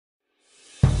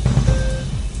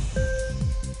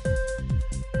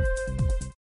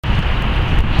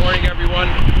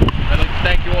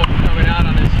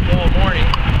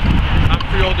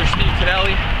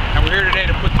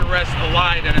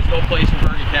lie that has no place in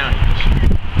Bergen County.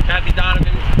 Kathleen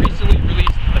Donovan recently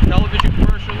released a television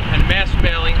commercial and mass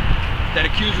mailing that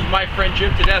accuses my friend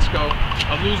Jim Tedesco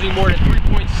of losing more than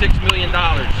 $3.6 million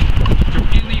to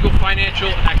illegal financial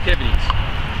activities.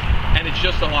 And it's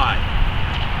just a lie.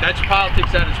 That's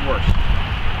politics at its worst.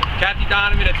 Kathy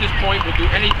Donovan at this point will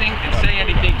do anything and say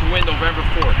anything to win November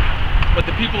 4th. But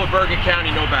the people of Bergen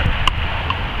County know better.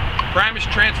 Paramus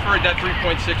transferred that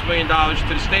 $3.6 million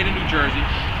to the state of New Jersey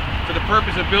for the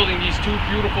purpose of building these two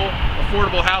beautiful,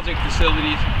 affordable housing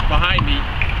facilities behind me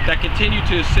that continue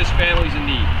to assist families in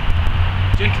need.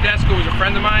 Jim Tedesco is a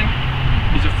friend of mine.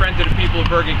 He's a friend to the people of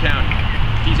Bergen County.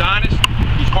 He's honest,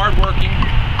 he's hardworking,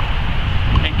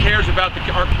 and cares about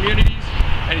our communities,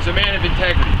 and he's a man of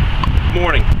integrity. Good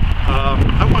morning.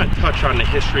 I want to touch on the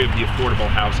history of the Affordable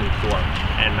Housing Corps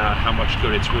and how much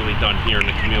good it's really done here in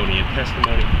the community, and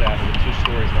testimony to that in the two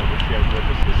stories that were shared with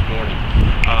us this morning.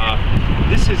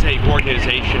 This is an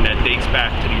organization that dates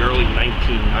back to the early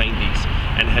 1990s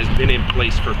and has been in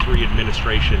place for 3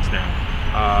 administrations now.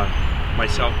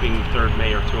 Myself being the 3rd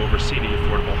mayor to oversee the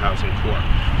Affordable Housing Corps.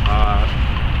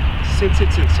 Since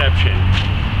its inception,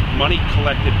 money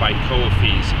collected by COA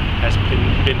fees has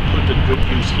been put to good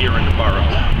use here in the borough,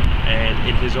 and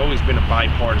it has always been a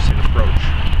bipartisan approach.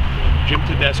 Jim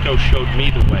Tedesco showed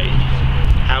me the way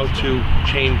how to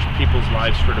change people's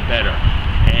lives for the better,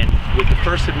 and with the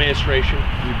first administration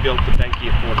we built the Benke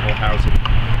Affordable Housing.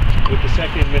 With the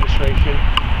second administration,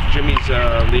 Jimmy's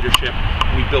leadership,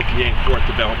 we built the Yank Court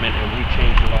development, and we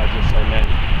changed the lives of so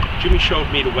many. Jimmy showed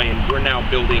me the way, and we're now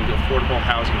building affordable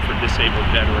housing for disabled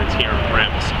veterans here in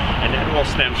Paramus. And that all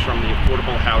stems from the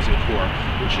Affordable Housing Corps,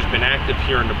 which has been active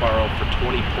here in the borough for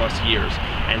 20+ years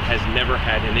and has never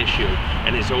had an issue,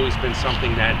 and has always been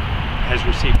something that has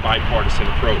received bipartisan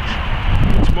approach.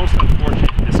 What's most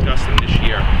unfortunate and disgusting this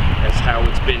year is how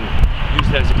it's been used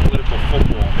as a political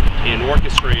football in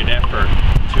orchestrated effort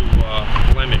to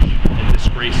blemish and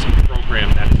disgrace a program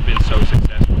that has been so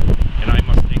successful. And I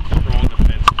must take strong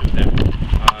offense to that.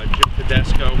 Jim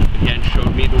Tedesco, again,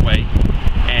 showed me the way.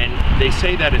 And they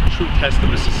say that a true test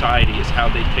of a society is how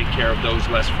they take care of those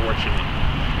less fortunate.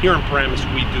 Here in Paramus,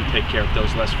 we do take care of those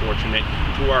less fortunate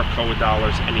through our COA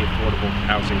dollars and the Affordable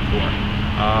Housing Corps.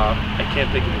 I can't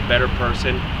think of a better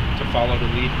person to follow the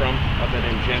lead from other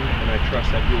than Jim, and I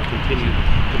trust that you will continue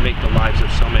to make the lives of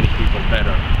so many people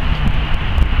better.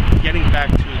 Getting back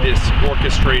to this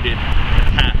orchestrated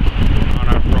attack on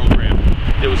our program,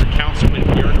 there was a councilman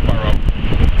here in the borough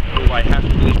who I have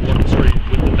to believe orchestrated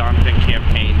with the Donovan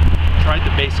campaign, tried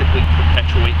to basically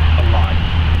perpetuate a lie.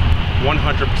 100%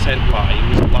 lie. It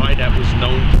was a lie that was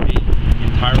known to be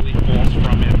entirely false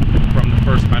from the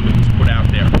first time it was put out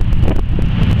there.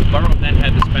 The borough then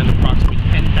had to spend approximately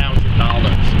 $10,000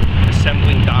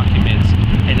 assembling documents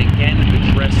and again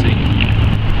addressing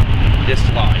this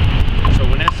lie. So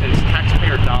in essence,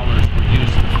 taxpayer dollars were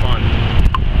used to fund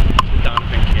the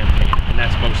Donovan campaign, and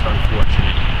that's most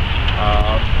unfortunate.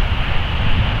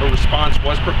 Her response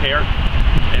was prepared,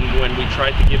 and when we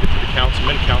tried to give it to the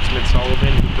Councilman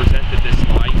Sullivan, who presented this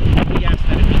lie, he asked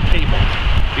that it be tabled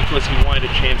because he wanted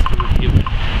a chance to review it.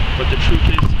 But the truth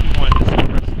is, he wanted to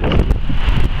suppress the truth.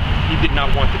 He did not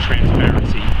want the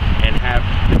transparency and have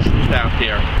the truth out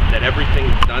there that everything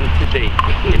done to date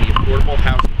in the Affordable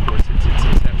Housing Corps since its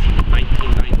inception in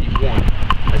 1991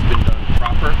 has been done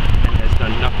proper and has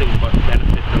done nothing but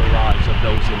benefit the lives of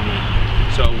those in need.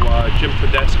 So Jim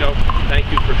Tedesco, thank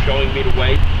you for showing me the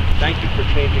way. Thank you for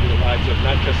changing the lives of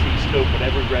not just these two, but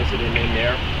every resident in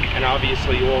there, and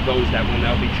obviously all those that will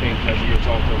now be changed as a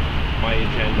result of my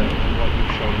agenda and what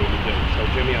you've shown me to do. So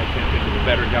Jimmy, I can't think of a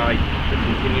better guy to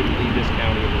continue to lead this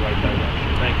county in the right direction.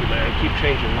 Thank you, man. And keep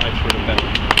changing lives for the better.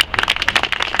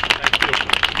 Thank you.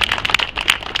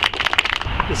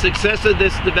 The success of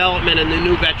this development and the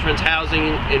new veterans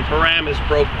housing in Paramus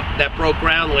that broke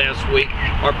ground last week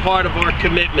are part of our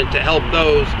commitment to help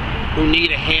those who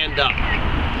need a hand up.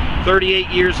 38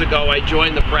 years ago, I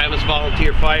joined the Paramus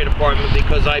Volunteer Fire Department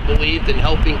because I believed in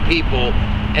helping people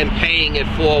and paying it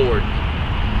forward.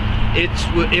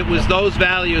 It was those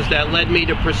values that led me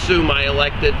to pursue my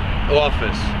elected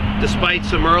office, despite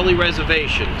some early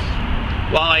reservations.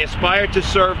 While I aspired to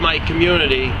serve my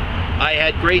community, I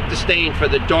had great disdain for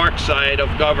the dark side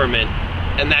of government,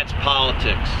 and that's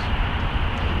politics.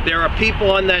 There are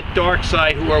people on that dark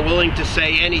side who are willing to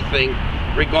say anything,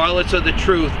 regardless of the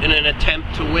truth, in an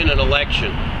attempt to win an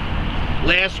election.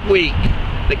 Last week,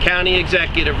 the county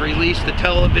executive released a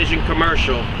television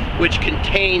commercial which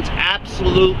contains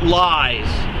absolute lies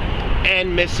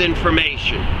and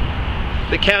misinformation.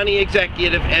 The county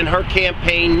executive and her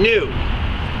campaign knew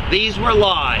these were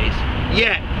lies,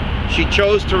 yet she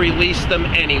chose to release them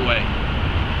anyway.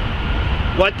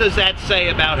 What does that say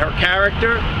about her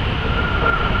character?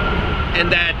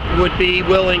 And that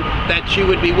she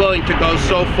would be willing to go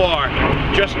so far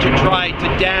just to try to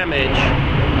damage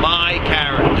my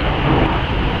character.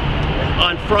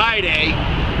 On Friday,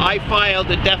 I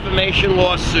filed a defamation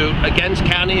lawsuit against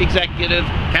County Executive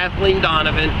Kathleen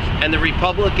Donovan and the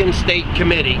Republican State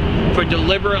Committee for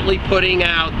deliberately putting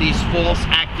out these false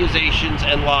accusations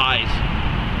and lies.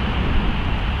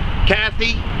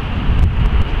 Kathy,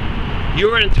 you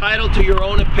are entitled to your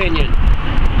own opinion,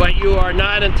 but you are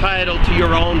not entitled to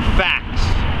your own facts.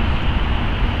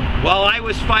 While I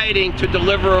was fighting to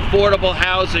deliver affordable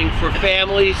housing for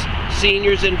families,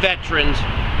 seniors, and veterans,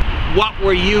 what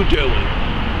were you doing?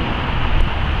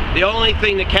 The only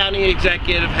thing the county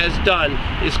executive has done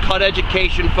is cut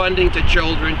education funding to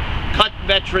children, cut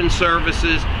veteran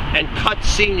services, and cut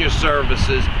senior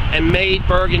services, and made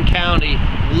Bergen County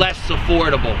less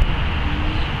affordable.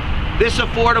 This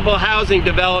affordable housing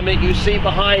development you see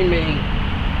behind me,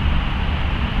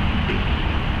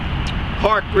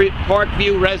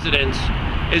 Parkview Residence,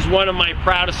 is one of my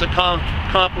proudest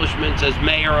accomplishments as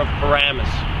mayor of Paramus.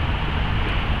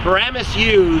 Paramus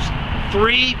used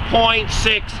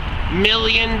 $3.6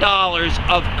 million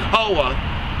of COA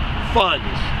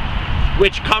funds,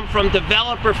 which come from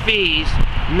developer fees,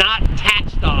 not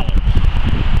tax dollars,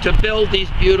 to build these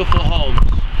beautiful homes.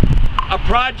 A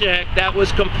project that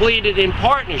was completed in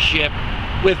partnership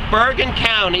with Bergen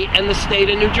County and the state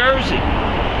of New Jersey.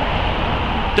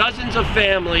 Dozens of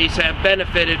families have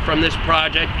benefited from this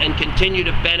project and continue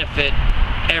to benefit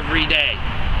every day.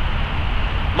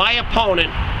 My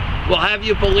opponent will have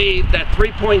you believe that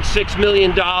 $3.6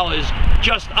 million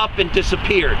just up and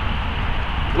disappeared.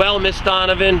 Well, Miss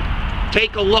Donovan,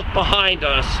 take a look behind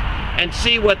us and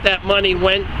see what that money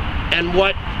went and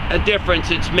what a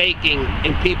difference it's making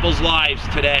in people's lives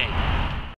today.